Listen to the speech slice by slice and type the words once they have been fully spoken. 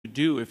could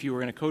do if you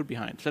were in a code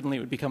behind. Suddenly it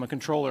would become a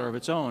controller of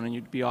its own, and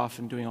you'd be off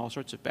and doing all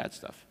sorts of bad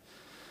stuff.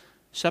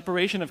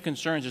 Separation of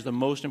concerns is the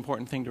most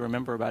important thing to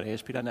remember about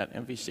ASP.NET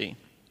MVC.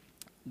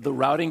 The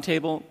routing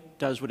table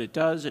does what it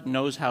does. It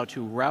knows how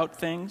to route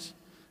things,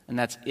 and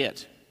that's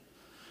it.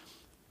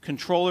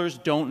 Controllers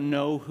don't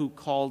know who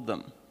called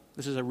them.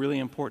 This is a really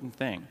important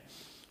thing.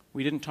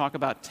 We didn't talk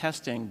about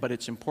testing, but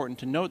it's important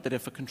to note that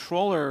if a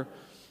controller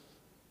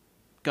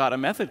got a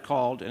method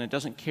called and it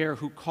doesn't care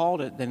who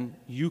called it, then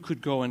you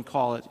could go and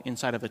call it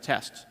inside of a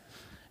test.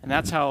 And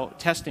that's how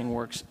testing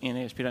works in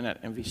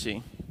ASP.NET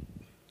MVC.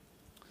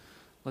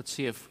 Let's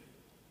see if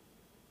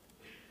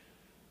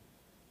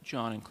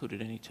John included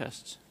any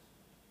tests.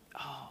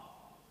 Oh.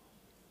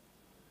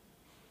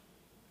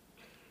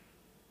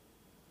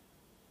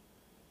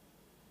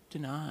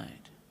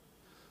 Denied.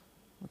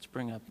 Let's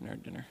bring up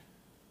Nerd Dinner.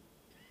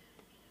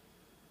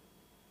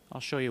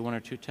 I'll show you one or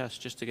two tests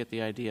just to get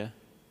the idea.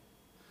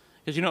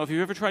 Because, you know, if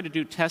you've ever tried to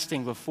do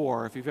testing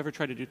before, if you've ever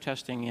tried to do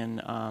testing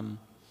in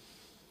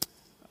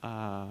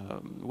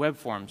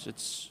WebForms,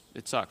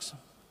 it sucks. All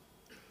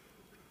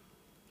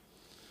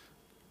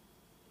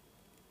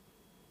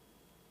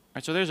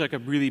right, so there's like a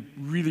really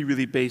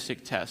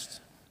basic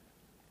test.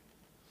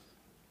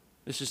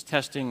 This is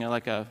testing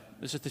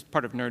this is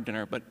part of Nerd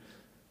Dinner, but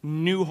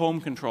new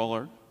home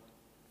controller,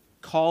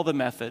 call the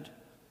method,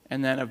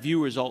 and then a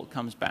view result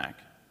comes back.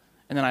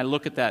 And then I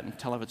look at that and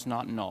tell if it's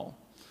not null.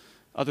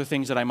 Other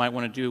things that I might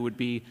want to do would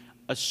be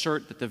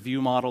assert that the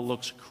view model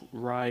looks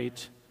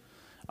right.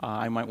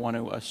 I might want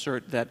to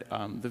assert that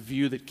the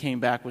view that came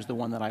back was the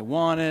one that I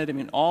wanted. I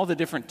mean, all the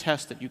different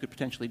tests that you could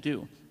potentially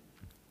do.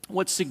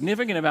 What's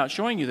significant about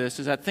showing you this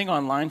is that thing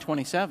on line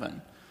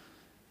 27,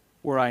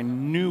 where I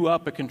new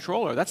up a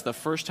controller. That's the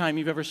first time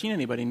you've ever seen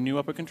anybody new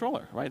up a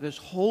controller, right? This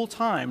whole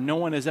time, no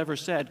one has ever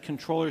said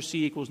controller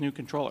C equals new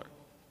controller,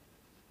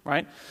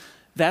 right?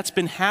 That's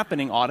been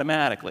happening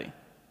automatically.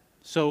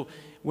 So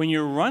when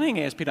you're running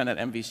ASP.NET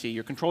MVC,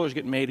 your controllers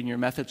get made and your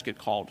methods get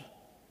called.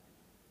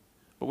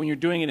 But when you're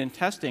doing it in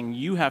testing,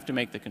 you have to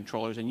make the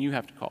controllers and you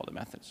have to call the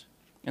methods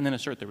and then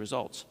assert the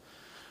results.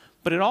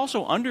 But it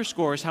also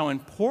underscores how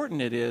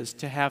important it is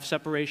to have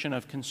separation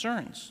of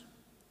concerns.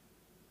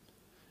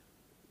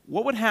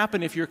 What would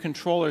happen if your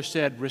controller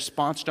said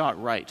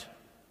response.write?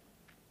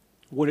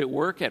 Would it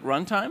work at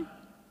runtime?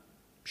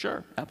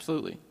 Sure,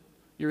 absolutely.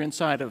 You're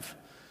inside of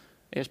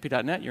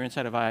ASP.NET, you're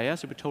inside of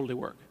IIS, it would totally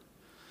work.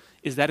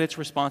 Is that its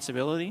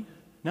responsibility?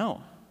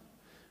 No.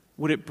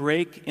 Would it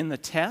break in the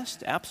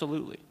test?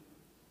 Absolutely.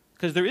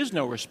 Because there is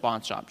no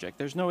response object.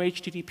 There's no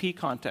HTTP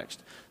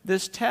context.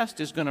 This test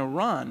is going to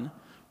run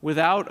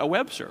without a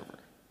web server.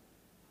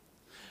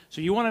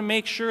 So you want to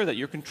make sure that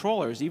your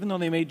controllers, even though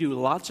they may do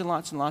lots and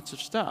lots and lots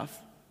of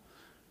stuff,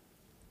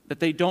 that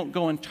they don't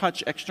go and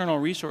touch external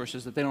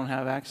resources that they don't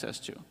have access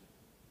to.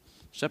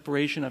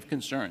 Separation of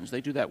concerns.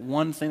 They do that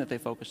one thing that they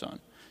focus on.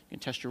 You can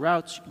test your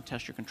routes, you can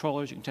test your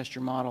controllers, you can test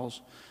your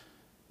models,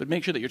 but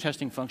make sure that you're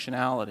testing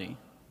functionality,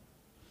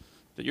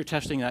 that you're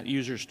testing that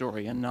user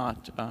story and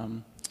not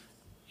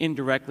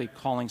indirectly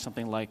calling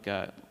something like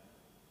the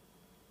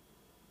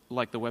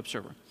web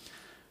server.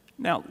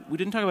 Now, we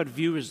didn't talk about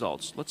view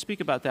results. Let's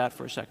speak about that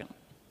for a second.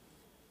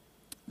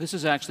 This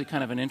is actually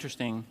kind of an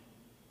interesting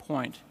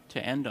point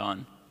to end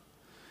on,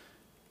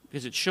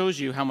 because it shows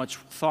you how much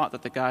thought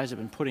that the guys have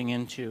been putting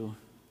into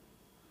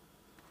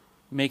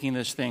making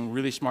this thing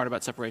really smart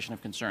about separation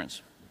of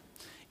concerns.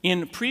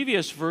 In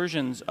previous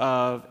versions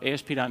of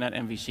ASP.NET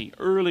MVC,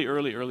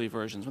 early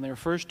versions, when they were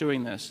first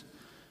doing this,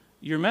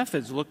 your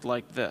methods looked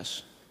like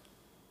this.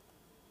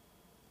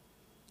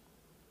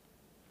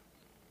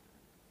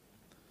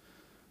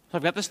 So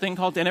I've got this thing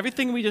called, and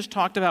everything we just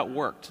talked about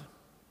worked.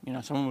 You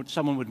know,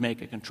 someone would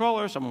make a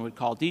controller, someone would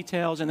call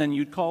details, and then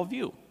you'd call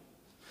view.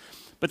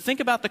 But think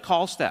about the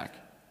call stack,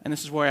 and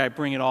this is where I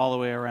bring it all the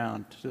way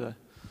around to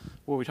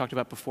what we talked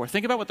about before.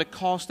 Think about what the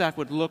call stack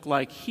would look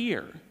like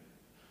here.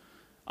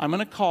 I'm going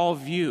to call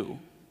view.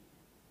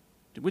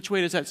 Which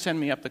way does that send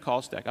me up the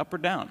call stack, up or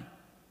down?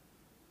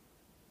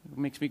 It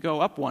makes me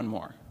go up one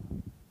more.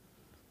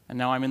 And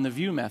now I'm in the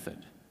view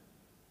method.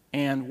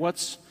 And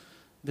what's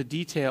the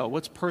detail,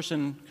 what's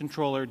person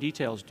controller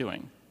details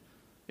doing?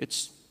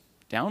 It's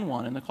down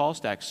one in the call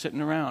stack, sitting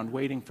around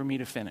waiting for me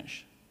to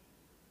finish.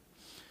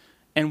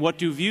 And what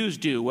do views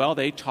do? Well,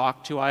 they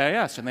talk to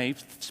IIS and they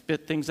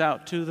spit things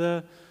out to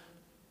the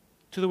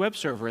web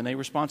server, and they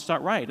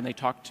response.write, and they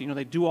talk to,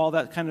 they do all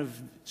that kind of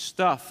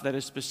stuff that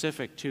is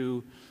specific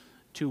to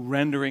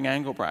rendering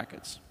angle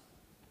brackets.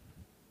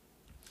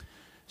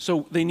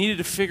 So they needed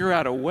to figure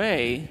out a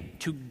way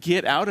to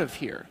get out of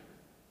here.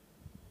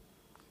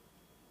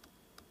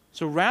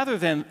 So rather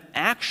than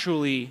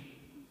actually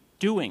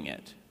doing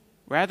it,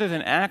 rather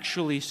than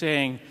actually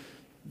saying,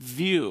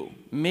 view,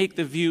 make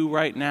the view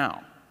right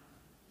now,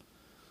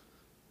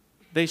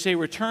 they say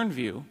return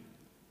view,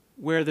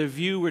 where the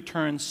view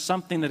returns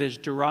something that is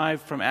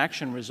derived from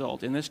action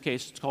result. In this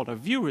case, it's called a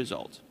view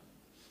result.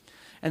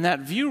 And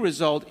that view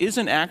result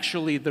isn't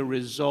actually the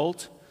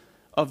result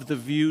of the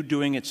view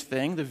doing its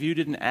thing. The view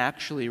didn't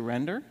actually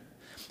render.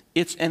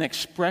 It's an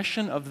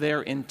expression of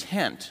their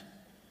intent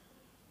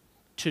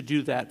to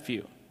do that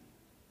view.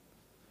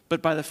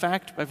 But by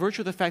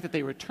virtue of the fact that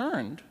they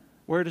returned,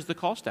 where does the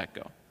call stack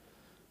go?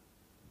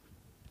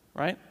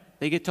 Right?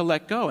 They get to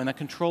let go, and the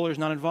controller is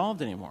not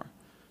involved anymore.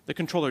 The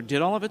controller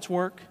did all of its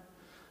work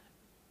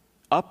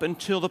up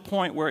until the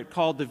point where it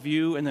called the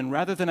view, and then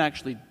rather than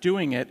actually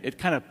doing it, it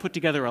kind of put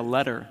together a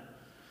letter.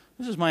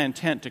 This is my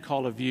intent to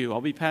call a view.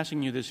 I'll be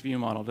passing you this view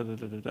model.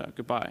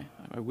 Goodbye.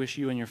 I wish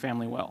you and your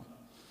family well.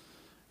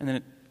 And then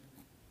it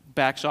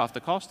backs off the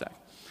call stack.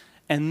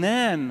 And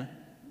then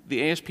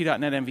the ASP.NET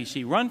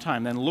MVC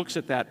runtime then looks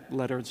at that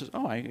letter and says,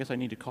 oh, I guess I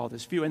need to call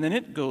this view. And then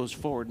it goes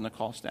forward in the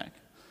call stack.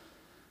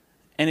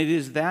 And it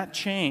is that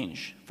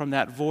change from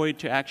that void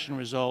to action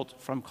result,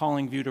 from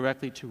calling view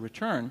directly to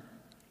return,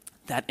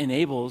 that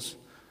enables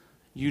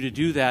you to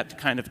do that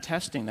kind of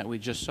testing that we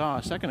just saw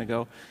a second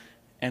ago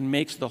and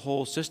makes the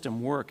whole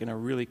system work in a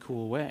really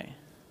cool way.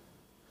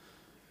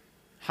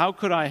 How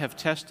could I have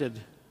tested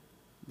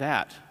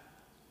that?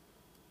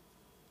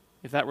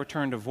 If that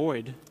returned a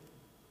void,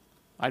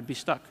 I'd be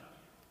stuck.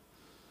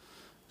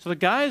 So the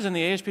guys in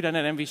the ASP.NET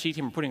MVC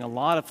team are putting a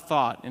lot of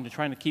thought into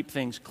trying to keep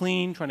things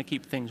clean, trying to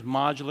keep things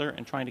modular,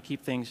 and trying to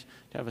keep things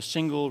to have a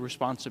single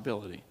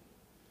responsibility.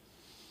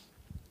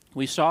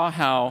 We saw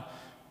how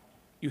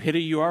you hit a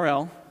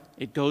URL,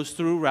 it goes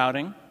through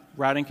routing.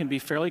 Routing can be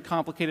fairly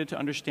complicated to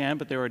understand,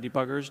 but there are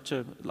debuggers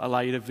to allow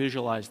you to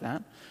visualize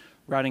that.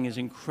 Routing is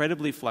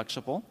incredibly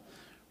flexible.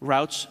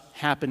 Routes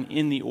happen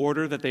in the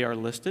order that they are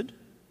listed.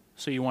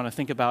 So you want to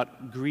think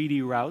about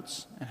greedy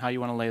routes and how you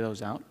want to lay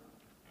those out.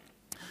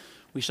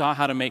 We saw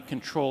how to make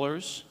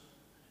controllers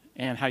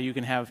and how you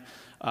can have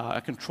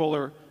a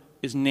controller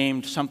is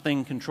named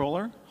something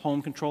controller,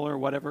 home controller,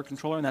 whatever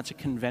controller, and that's a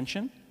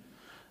convention.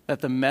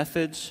 That the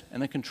methods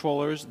and the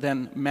controllers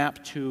then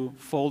map to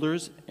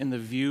folders in the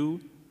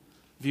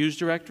views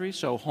directory,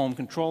 so home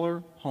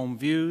controller, home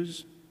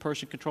views,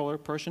 person controller,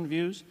 person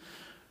views,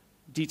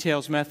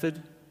 details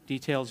method,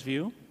 details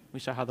view. We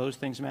saw how those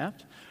things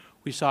mapped.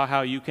 We saw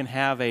how you can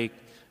have a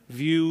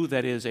view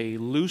that is a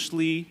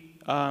loosely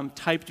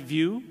typed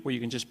view, where you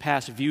can just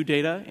pass view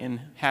data in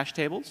hash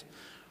tables,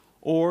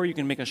 or you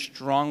can make a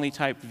strongly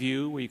typed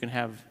view where you can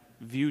have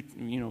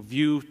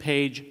view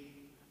page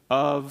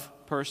of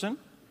person.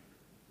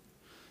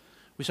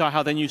 We saw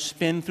how then you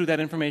spin through that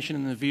information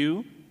in the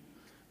view.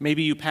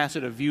 Maybe you pass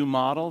it a view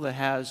model that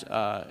has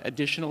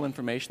additional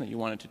information that you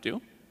want it to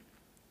do.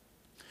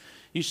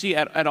 You see,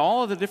 at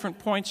all of the different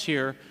points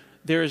here,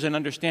 there is an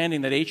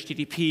understanding that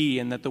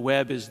HTTP and that the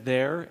web is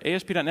there.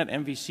 ASP.NET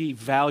MVC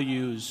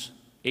values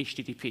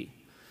HTTP.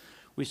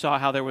 We saw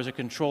how there was a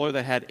controller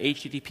that had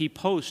HTTP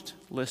post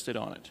listed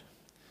on it.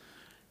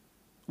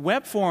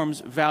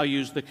 WebForms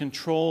values the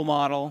control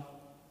model,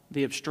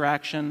 the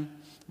abstraction,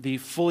 the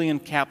fully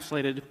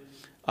encapsulated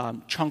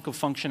chunk of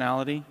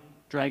functionality,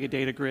 drag a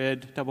data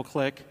grid, double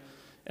click,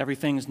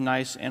 everything's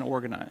nice and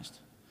organized.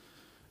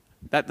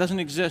 That doesn't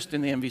exist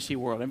in the MVC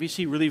world.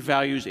 MVC really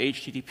values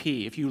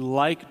HTTP. If you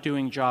like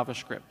doing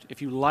JavaScript,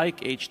 if you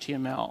like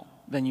HTML,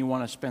 then you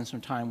want to spend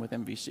some time with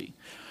MVC.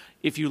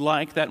 If you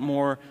like that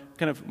more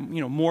kind of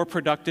more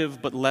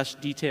productive but less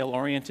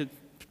detail-oriented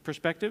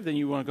perspective, then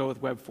you want to go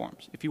with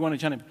WebForms. If you want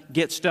to kind of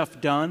get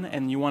stuff done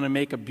and you want to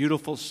make a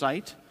beautiful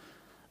site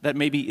that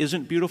maybe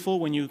isn't beautiful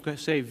when you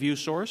say view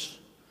source,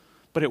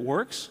 but it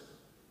works,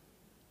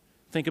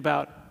 think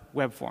about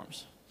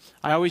WebForms.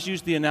 I always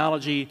use the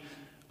analogy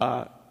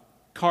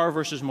car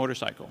versus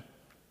motorcycle.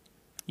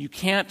 You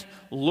can't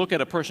look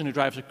at a person who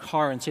drives a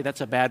car and say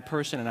that's a bad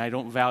person and I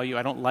don't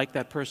like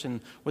that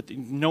person.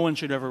 No one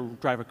should ever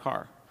drive a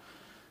car.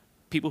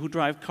 People who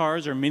drive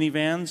cars or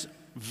minivans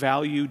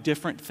value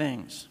different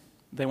things.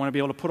 They want to be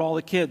able to put all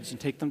the kids and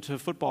take them to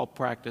football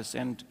practice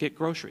and get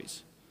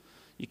groceries.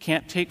 You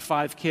can't take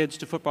 5 kids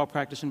to football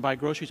practice and buy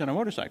groceries on a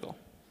motorcycle.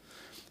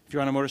 If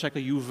you're on a motorcycle,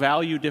 you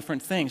value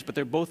different things, but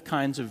they're both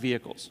kinds of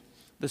vehicles.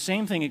 The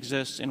same thing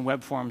exists in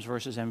WebForms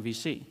versus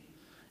MVC.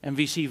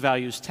 MVC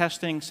values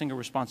testing, single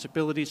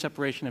responsibility,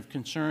 separation of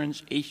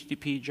concerns,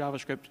 HTTP,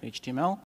 JavaScript, and HTML.